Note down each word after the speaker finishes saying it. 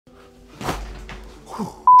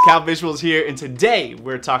Kyle Visuals here, and today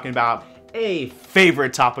we're talking about a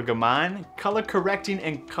favorite topic of mine, color correcting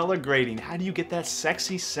and color grading. How do you get that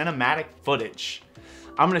sexy cinematic footage?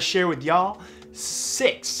 I'm gonna share with y'all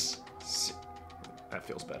six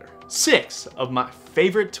of my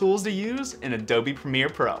favorite tools to use in Adobe Premiere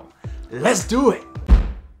Pro. Let's do it!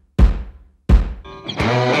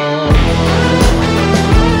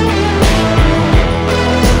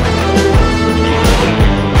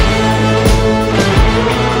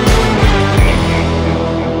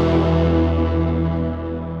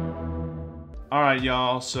 Alright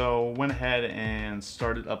y'all, so went ahead and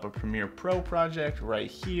started up a Premiere Pro project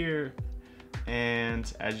right here,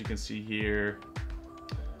 and as you can see here,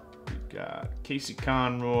 we've got Casey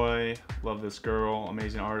Conroy, love this girl,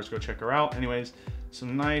 amazing artist, go check her out. Anyways,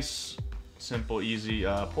 some nice, simple, easy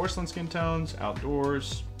porcelain skin tones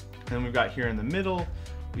outdoors, and then we've got here in the middle,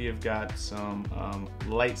 we have got some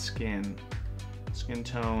light skin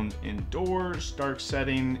tone indoors, dark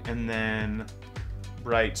setting, and then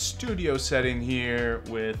bright studio setting here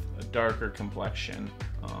with a darker complexion,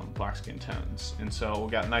 black skin tones. And so we've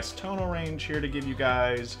got a nice tonal range here to give you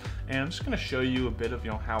guys, and I'm just going to show you a bit of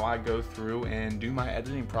how I go through and do my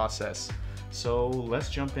editing process. So let's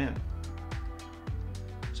jump in.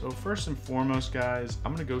 So first and foremost guys,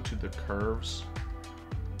 I'm going to go to the curves,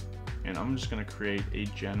 and I'm just going to create a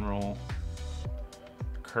general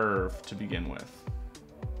curve to begin with.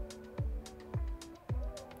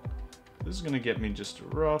 This is going to get me just a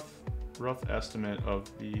rough estimate of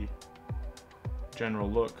the general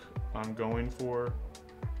look I'm going for.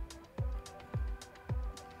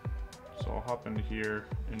 So I'll hop into here,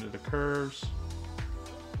 into the curves.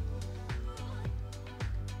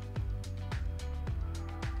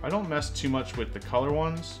 I don't mess too much with the color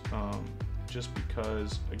ones, just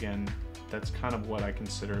because, again, that's kind of what I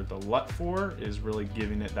consider the LUT for, is really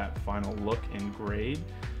giving it that final look and grade.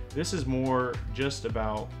 This is more just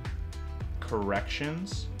about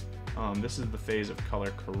corrections. This is the phase of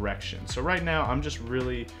color correction. So right now I'm just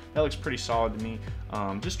really, that looks pretty solid to me.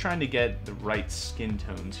 Just trying to get the right skin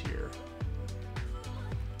tones here.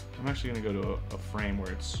 I'm actually gonna go to a frame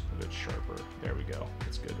where it's a bit sharper. There we go,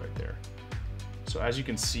 that's good right there. So as you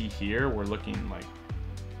can see here, we're looking like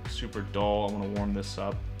super dull. I wanna warm this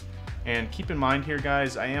up. And keep in mind here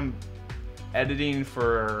guys, I am editing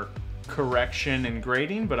for correction and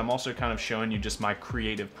grading, but I'm also kind of showing you just my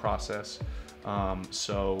creative process.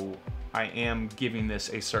 So I am giving this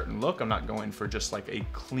a certain look. I'm not going for just like a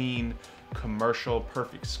clean, commercial,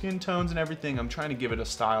 perfect skin tones and everything. I'm trying to give it a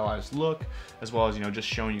stylized look, as well as, just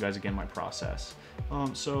showing you guys again my process.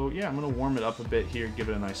 So yeah, I'm gonna warm it up a bit here, give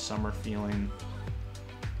it a nice summer feeling.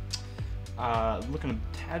 Looking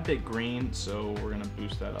a tad bit green, so we're gonna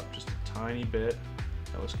boost that up just a tiny bit.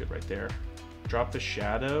 That looks good right there. Drop the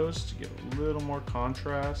shadows to get a little more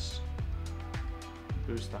contrast.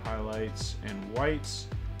 Boost the highlights and whites.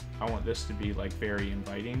 I want this to be like very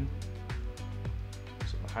inviting.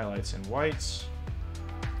 So the highlights and whites.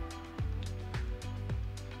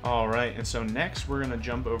 All right, and so next we're gonna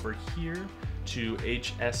jump over here to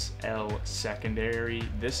HSL Secondary.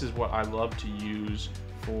 This is what I love to use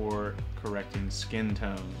for correcting skin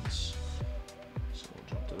tones.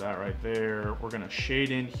 To that right there. We're gonna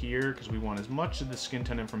shade in here because we want as much of the skin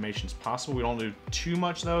tone information as possible. We don't do too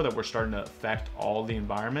much though that we're starting to affect all the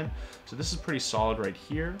environment. So this is pretty solid right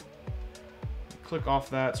here. Click off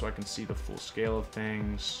that so I can see the full scale of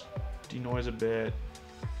things. Denoise a bit,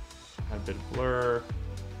 add a bit of blur.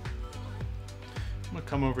 I'm gonna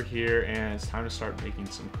come over here and it's time to start making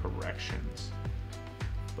some corrections.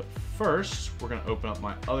 But first, we're gonna open up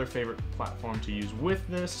my other favorite platform to use with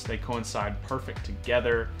this. They coincide perfect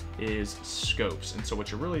together, is Scopes. And so what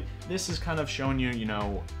this is kind of showing you,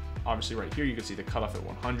 obviously right here, you can see the cutoff at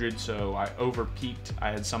 100. So I over peaked. I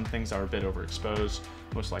had some things that were a bit overexposed.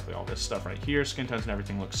 Most likely all this stuff right here, skin tones and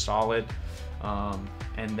everything looks solid.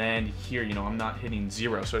 And then here, I'm not hitting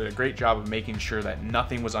 0. So I did a great job of making sure that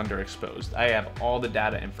nothing was underexposed. I have all the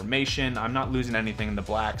data information. I'm not losing anything in the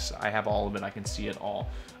blacks. I have all of it. I can see it all.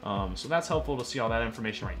 So that's helpful to see all that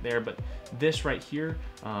information right there. But this right here,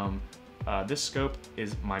 this scope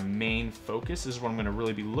is my main focus. This is what I'm going to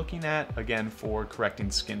really be looking at, again, for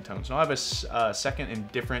correcting skin tones. Now I have a second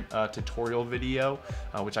and different tutorial video,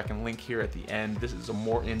 which I can link here at the end. This is a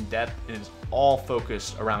more in-depth, and it's all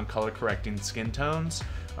focused around color correcting skin tones.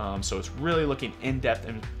 So it's really looking in-depth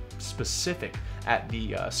and specific at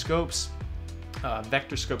the scopes,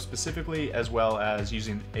 vector scope specifically, as well as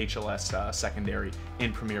using HSL Secondary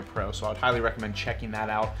in Premiere Pro. So I'd highly recommend checking that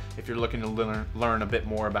out if you're looking to learn a bit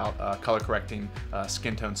more about color correcting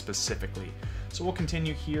skin tone specifically. So we'll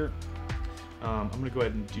continue here. I'm gonna go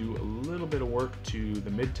ahead and do a little bit of work to the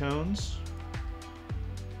midtones.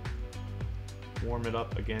 Warm it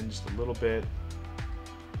up again just a little bit.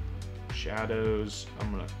 Shadows,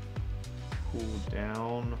 I'm gonna cool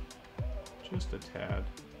down just a tad.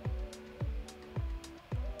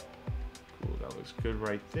 Cool, that looks good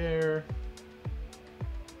right there.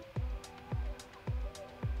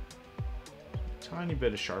 Tiny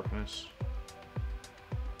bit of sharpness.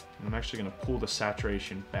 I'm actually going to pull the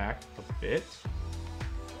saturation back a bit.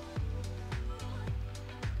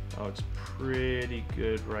 Oh, it's pretty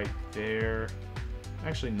good right there. I'm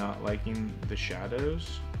actually not liking the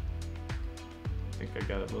shadows. I think I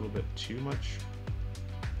got a little bit too much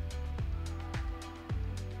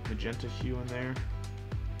magenta hue in there.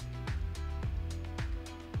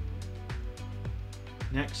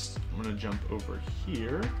 Next, I'm going to jump over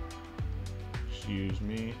here. Excuse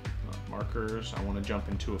me, not markers. I want to jump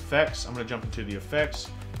into effects. I'm going to jump into the effects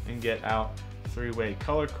and get out three-way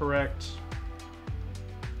color correct.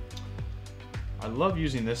 I love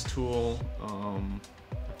using this tool.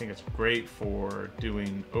 I think it's great for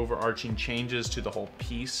doing overarching changes to the whole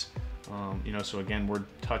piece. You know, so again, we're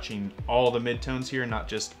touching all the midtones here, not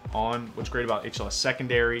just on. What's great about HSL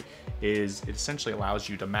Secondary is it essentially allows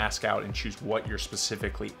you to mask out and choose what you're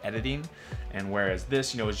specifically editing. And whereas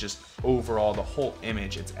this, you know, is just overall the whole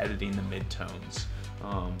image, it's editing the midtones.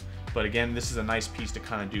 But again, this is a nice piece to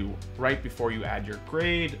kind of do right before you add your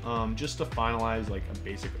grade, just to finalize like a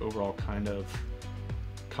basic overall kind of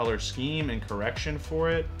color scheme and correction for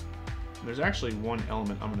it. And there's actually one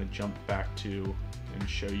element I'm going to jump back to and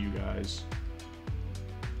show you guys,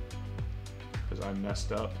 because I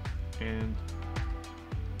messed up and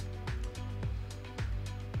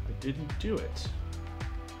I didn't do it.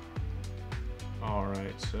 All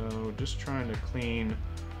right, so just trying to clean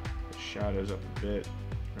the shadows up a bit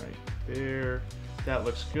right there. That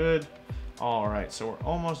looks good. All right, so we're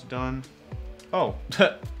almost done. Oh,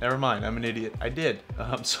 never mind, I'm an idiot. I did.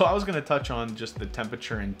 So I was gonna touch on just the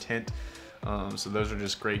temperature and tint. So those are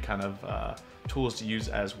just great kind of tools to use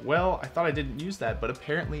as well. I thought I didn't use that, but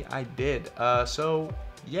apparently I did. So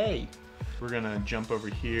yay. We're gonna jump over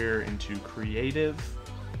here into creative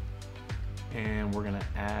and we're gonna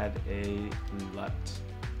add a LUT.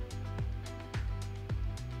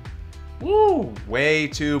 Woo, way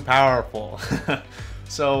too powerful.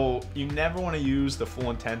 So you never want to use the full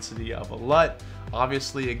intensity of a LUT.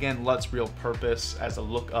 Obviously, again, LUT's real purpose as a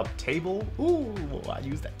lookup table. Ooh, I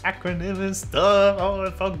used the acronym and stuff. Oh,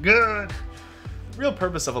 it felt good. The real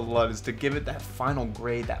purpose of a LUT is to give it that final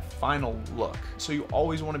grade, that final look. So you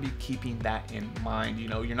always want to be keeping that in mind. You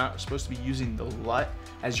know, you're not supposed to be using the LUT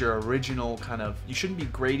as your original kind of, you shouldn't be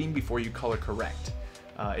grading before you color correct.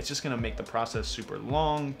 It's just gonna make the process super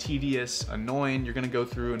long, tedious, annoying. You're gonna go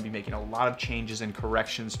through and be making a lot of changes and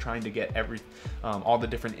corrections, trying to get all the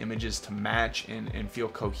different images to match and feel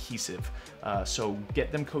cohesive. So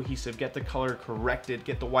get them cohesive, get the color corrected,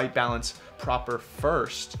 get the white balance proper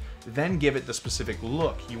first, then give it the specific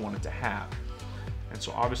look you want it to have. And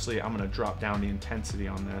so obviously I'm gonna drop down the intensity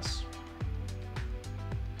on this.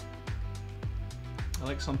 I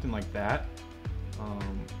like something like that.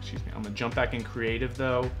 Excuse me, I'm gonna jump back in creative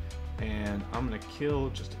though, and I'm gonna kill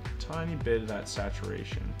just a tiny bit of that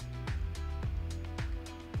saturation.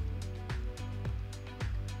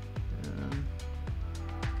 And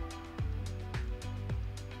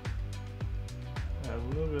add a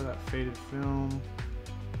little bit of that faded film.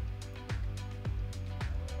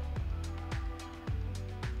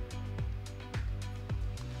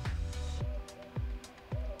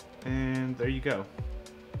 And there you go.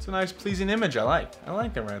 It's a nice, pleasing image. I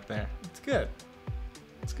like it right there. It's good.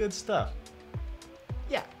 It's good stuff.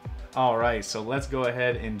 Yeah. All right, so let's go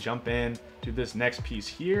ahead and jump in to this next piece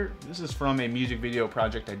here. This is from a music video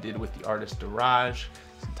project I did with the artist Daraj.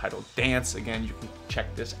 It's entitled Dance. Again, you can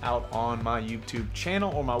check this out on my YouTube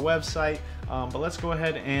channel or my website. But let's go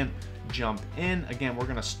ahead and jump in. Again, we're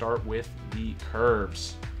gonna start with the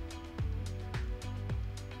curves.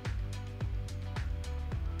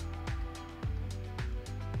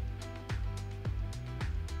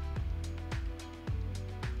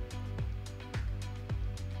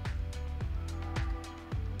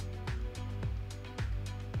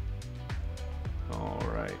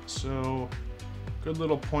 So good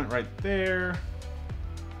little point right there.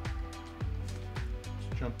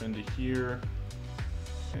 Let's jump into here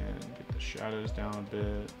and get the shadows down a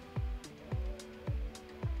bit.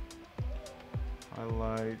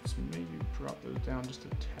 Highlights, maybe drop those down just a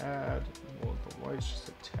tad. Well, the whites just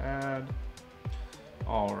a tad.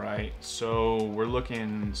 All right, so we're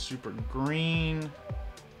looking super green.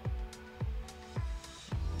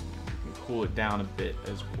 We can cool it down a bit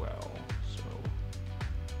as well. So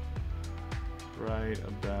right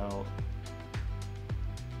about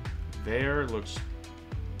there. Looks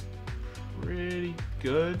pretty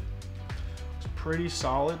good. It's pretty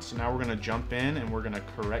solid. So now we're gonna jump in and we're gonna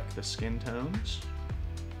correct the skin tones.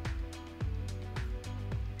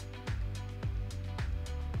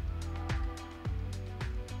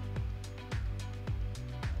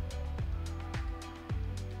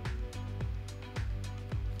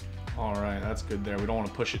 All right, that's good there. We don't want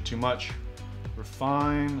to push it too much.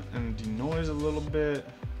 Refine and denoise a little bit.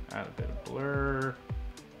 Add a bit of blur.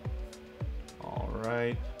 All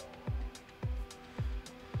right.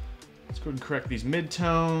 Let's go ahead and correct these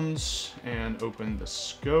midtones and open the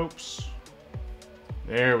scopes.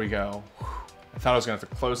 There we go. I thought I was gonna have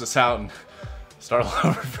to close this out and start all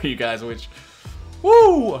over for you guys, which,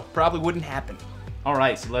 woo, probably wouldn't happen. All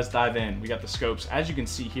right, so let's dive in. We got the scopes. As you can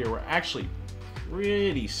see here, we're actually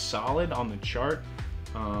pretty solid on the chart.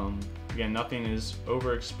 Again, nothing is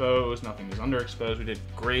overexposed, nothing is underexposed. We did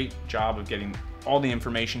a great job of getting all the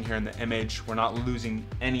information here in the image. We're not losing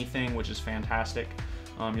anything, which is fantastic.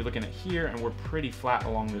 You're looking at here and we're pretty flat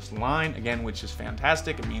along this line, again, which is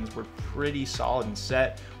fantastic. It means we're pretty solid and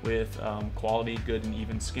set with quality, good and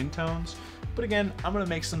even skin tones. But again, I'm gonna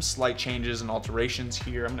make some slight changes and alterations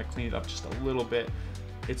here. I'm gonna clean it up just a little bit.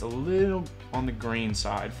 It's a little on the green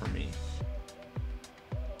side for me.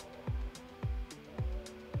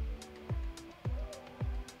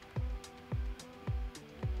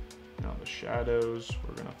 Now the shadows,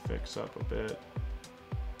 we're gonna fix up a bit.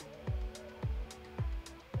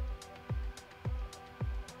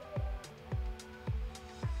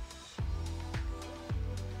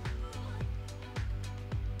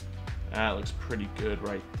 That looks pretty good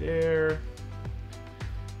right there. And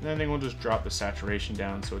then I think we'll just drop the saturation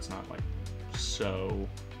down so it's not like so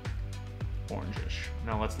orangish.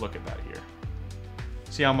 Now let's look at that here.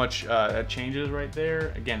 See how much that changes right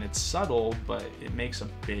there? Again, it's subtle, but it makes a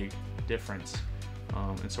big difference.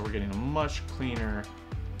 And so we're getting a much cleaner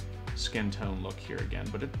skin tone look here again.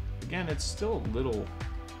 But again, it's still a little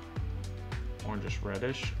orangish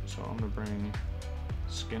reddish. So I'm gonna bring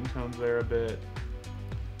skin tones there a bit.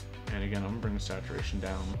 And again, I'm gonna bring the saturation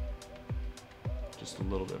down just a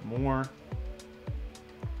little bit more.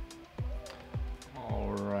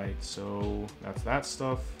 All right, so that's that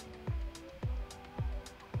stuff.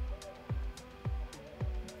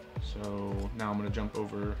 So now I'm gonna jump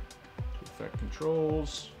over to effect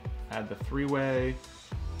controls, add the three-way.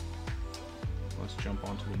 Let's jump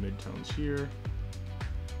onto the midtones here.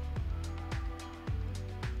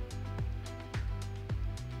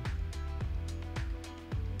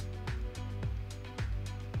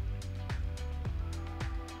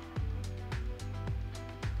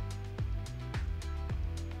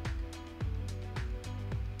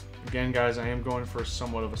 Again, guys, I am going for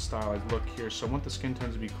somewhat of a stylized look here, so I want the skin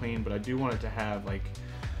tones to be clean, but I do want it to have like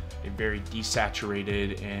a very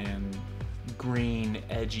desaturated and green,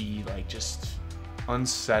 edgy, like just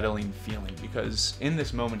unsettling feeling, because in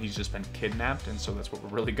this moment he's just been kidnapped, and so that's what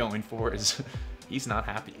we're really going for, is he's not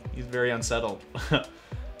happy. He's very unsettled.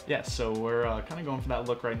 Yeah, so we're kind of going for that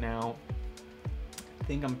look right now. I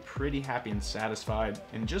think I'm pretty happy and satisfied,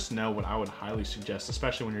 and just know what I would highly suggest,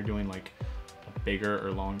 especially when you're doing like bigger or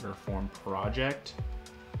longer form project,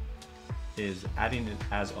 is adding it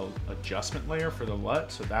as an adjustment layer for the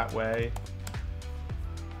LUT, so that way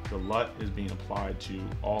the LUT is being applied to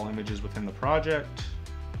all images within the project.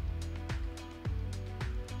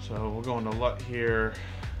 So we'll go into LUT here,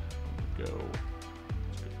 I'm gonna go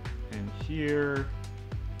in here,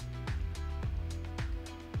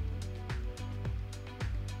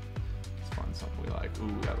 let's find something we like.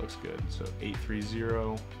 Ooh, that looks good. So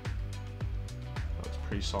 830.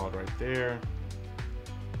 Pretty solid right there.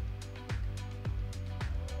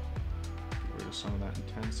 Get rid of some of that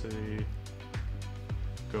intensity.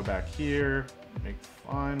 Go back here, make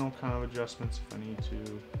final kind of adjustments if I need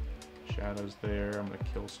to. Shadows there, I'm gonna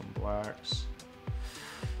kill some blacks.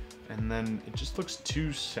 And then it just looks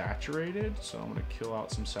too saturated, so I'm gonna kill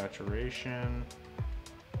out some saturation.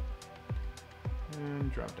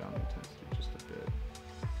 And drop down the intensity just a bit.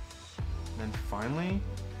 And then finally,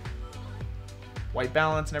 white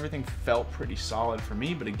balance and everything felt pretty solid for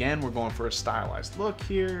me, but again, we're going for a stylized look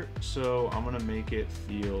here, so I'm gonna make it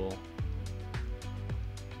feel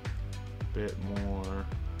a bit more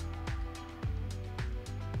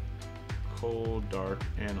cold, dark,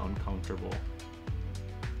 and uncomfortable.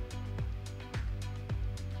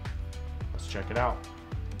 Let's check it out.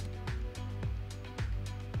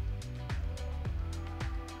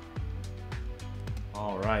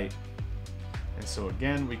 All right. And so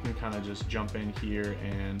again, we can kind of just jump in here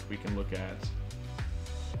and we can look at,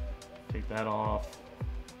 take that off,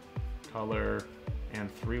 color,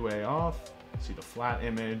 and three-way off. See the flat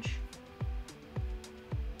image.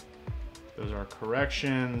 Those are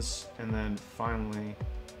corrections, and then finally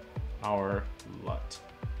our LUT.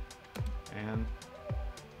 And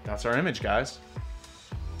that's our image, guys.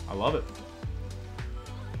 I love it.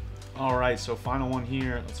 All right, so final one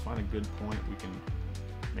here. Let's find a good point we can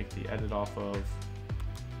make the edit off of.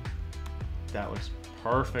 That looks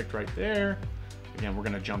perfect right there. Again, we're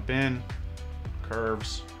gonna jump in,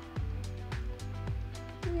 curves.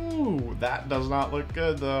 Ooh, that does not look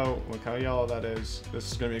good though. Look how yellow that is.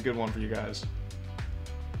 This is gonna be a good one for you guys.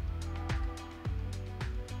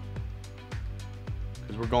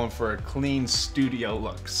 Because we're going for a clean studio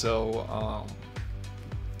look. So,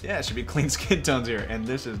 yeah, it should be clean skin tones here. And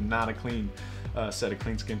this is not a clean set of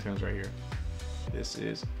clean skin tones right here. This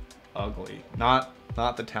is ugly. Not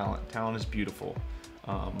the talent. Talent is beautiful.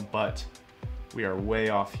 But we are way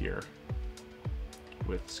off here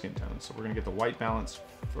with skin tones. So we're gonna get the white balance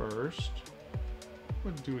first.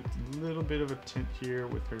 We'll do a little bit of a tint here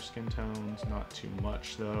with her skin tones, not too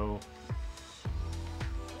much though.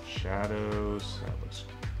 Shadows, that looks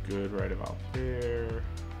good right about there.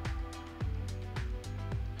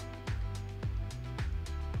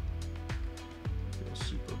 Feels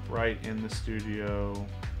super bright in the studio.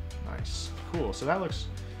 Nice, cool. So that looks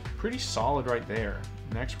pretty solid right there.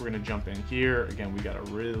 Next, we're gonna jump in here. Again, we gotta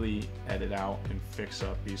really edit out and fix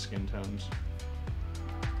up these skin tones.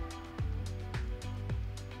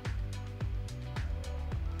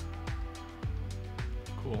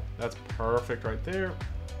 Cool, that's perfect right there.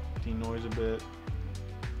 Denoise a bit,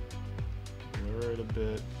 blur it a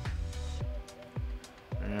bit,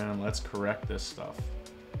 and let's correct this stuff.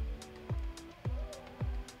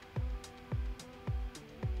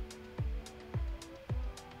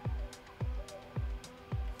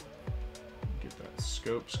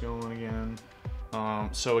 Scopes going again.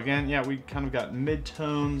 So again, yeah, we kind of got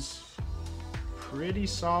mid-tones, pretty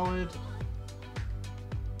solid.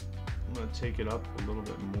 I'm gonna take it up a little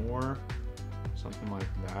bit more, something like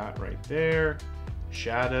that right there.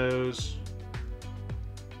 Shadows,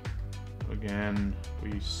 again,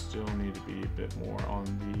 we still need to be a bit more on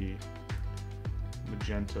the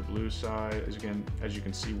magenta blue side. As you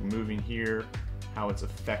can see, we're moving here, how it's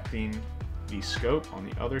affecting the scope on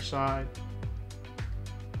the other side.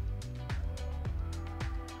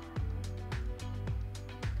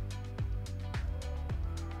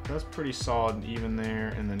 That's pretty solid and even there.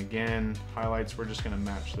 And then again, highlights, we're just gonna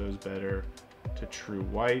match those better to true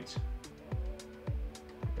white.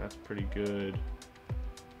 That's pretty good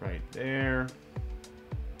right there.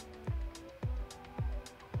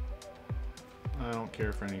 I don't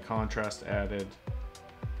care for any contrast added.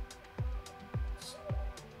 Let's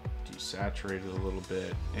desaturate it a little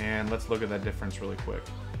bit. And let's look at that difference really quick.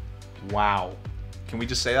 Wow. Can we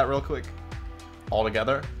just say that real quick? All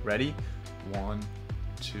together, ready? 1,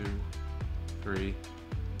 2, 3.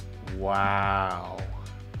 Wow.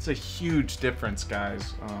 It's a huge difference,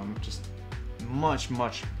 guys. Just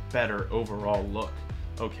much better overall look.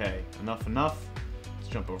 Okay, enough. Let's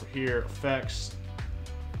jump over here, effects,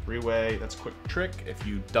 three-way. That's a quick trick. If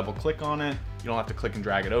you double click on it, you don't have to click and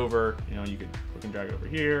drag it over. You know, you can click and drag it over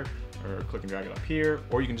here, or click and drag it up here,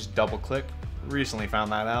 or you can just double click. Recently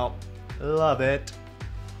found that out. Love it.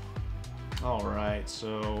 All right,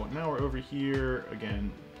 so now we're over here,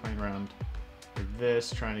 again, playing around with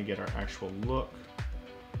this, trying to get our actual look.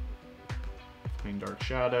 Clean dark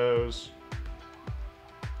shadows.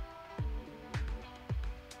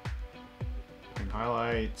 Clean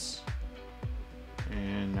highlights.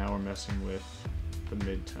 And now we're messing with the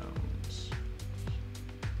midtones.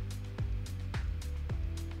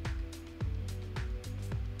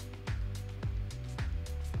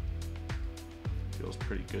 Feels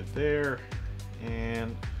pretty good there.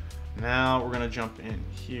 And now we're gonna jump in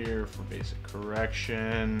here for basic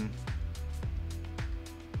correction.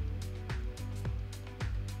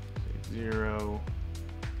 Say 0.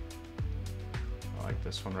 I like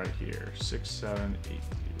this one right here, 6780.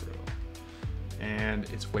 And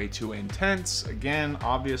it's way too intense. Again,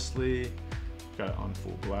 obviously, got it on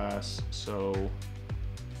full blast, so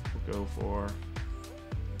we'll go for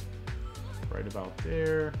right about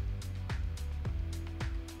there.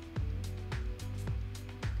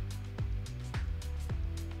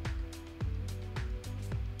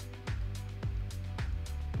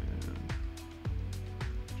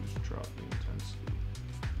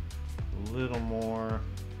 Little more,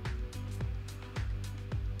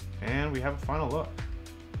 and we have a final look.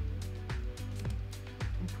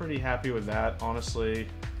 I'm pretty happy with that, honestly.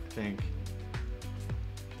 I think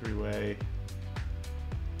three-way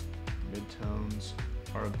midtones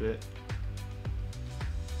are a bit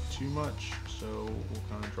too much, so we'll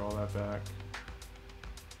kind of draw that back.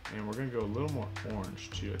 And we're gonna go a little more orange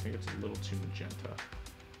too. I think it's a little too magenta.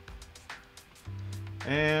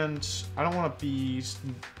 And I don't want to be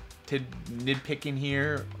nitpicking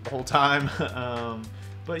here the whole time,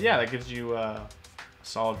 but yeah, that gives you a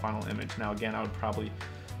solid final image. Now again, I would probably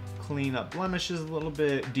clean up blemishes a little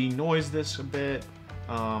bit, denoise this a bit,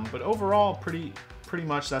 but overall, pretty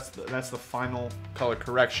much that's the final color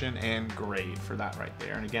correction and grade for that right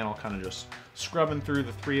there. And again, I'll kind of just scrubbing through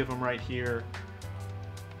the 3 of them right here.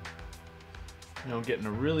 You know, getting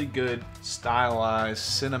a really good stylized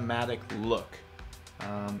cinematic look.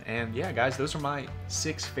 And yeah, guys, those are my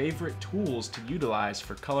 6 favorite tools to utilize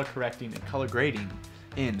for color correcting and color grading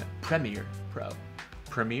in Premiere Pro.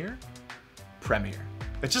 Premiere? Premiere.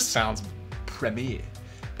 It just sounds Premiere.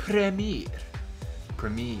 Premiere.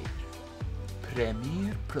 Premiere.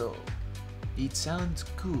 Premiere Pro. It sounds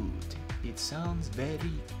good. It sounds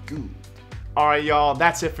very good. Alright y'all,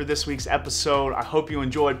 that's it for this week's episode. I hope you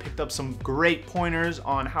enjoyed, picked up some great pointers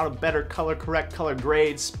on how to better color correct, color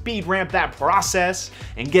grade, speed ramp that process,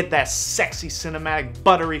 and get that sexy cinematic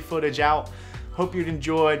buttery footage out. Hope you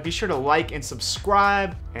enjoyed. Be sure to like and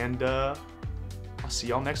subscribe, and I'll see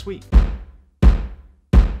y'all next week.